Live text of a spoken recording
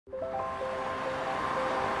Good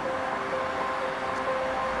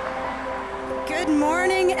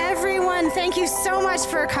morning, everyone. Thank you so much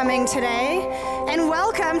for coming today, and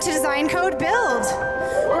welcome to Design Code Build.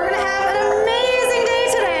 We're going to have an amazing day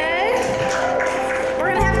today.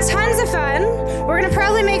 We're going to have tons of fun. We're going to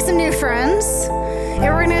probably make some new friends, and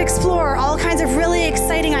we're going to explore all kinds of really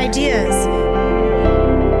exciting ideas.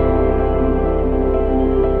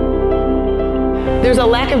 There's a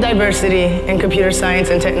lack of diversity in computer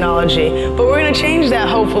science and technology, but we're going to change that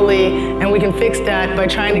hopefully, and we can fix that by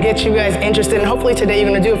trying to get you guys interested. And hopefully today you're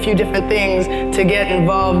going to do a few different things to get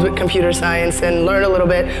involved with computer science and learn a little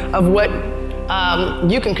bit of what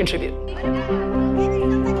you can contribute.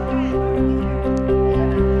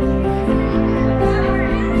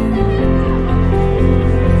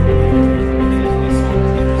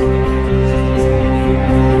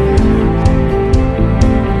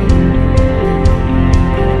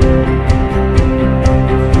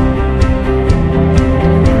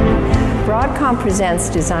 Broadcom presents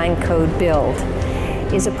Design Code Build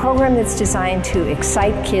is a program that's designed to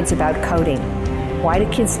excite kids about coding. Why do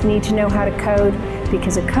kids need to know how to code?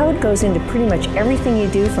 Because a code goes into pretty much everything you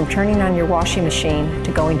do, from turning on your washing machine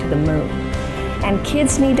to going to the moon. And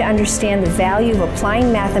kids need to understand the value of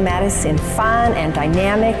applying mathematics in fun and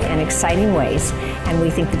dynamic and exciting ways. And we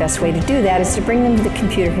think the best way to do that is to bring them to the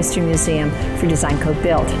Computer History Museum for Design Code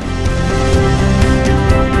Build.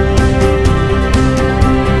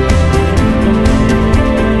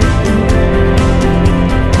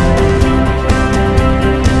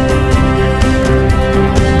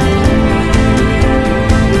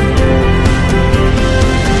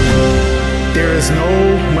 There's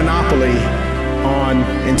no monopoly on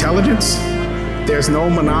intelligence. There's no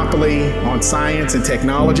monopoly on science and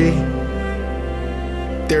technology.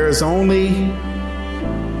 There is only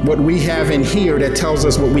what we have in here that tells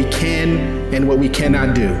us what we can and what we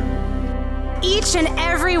cannot do. Each and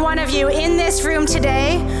every one of you in this room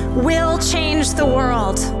today will change the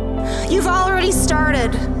world. You've already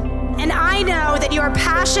started. And I know that your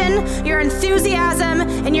passion, your enthusiasm,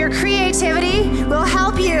 and your creativity will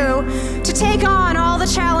help you to take on all the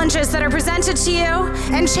challenges that are presented to you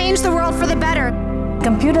and change the world for the better.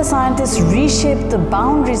 Computer scientists reshape the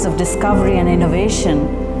boundaries of discovery and innovation,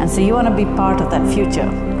 and so you want to be part of that future,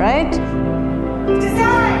 right?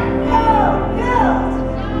 Design, go, build!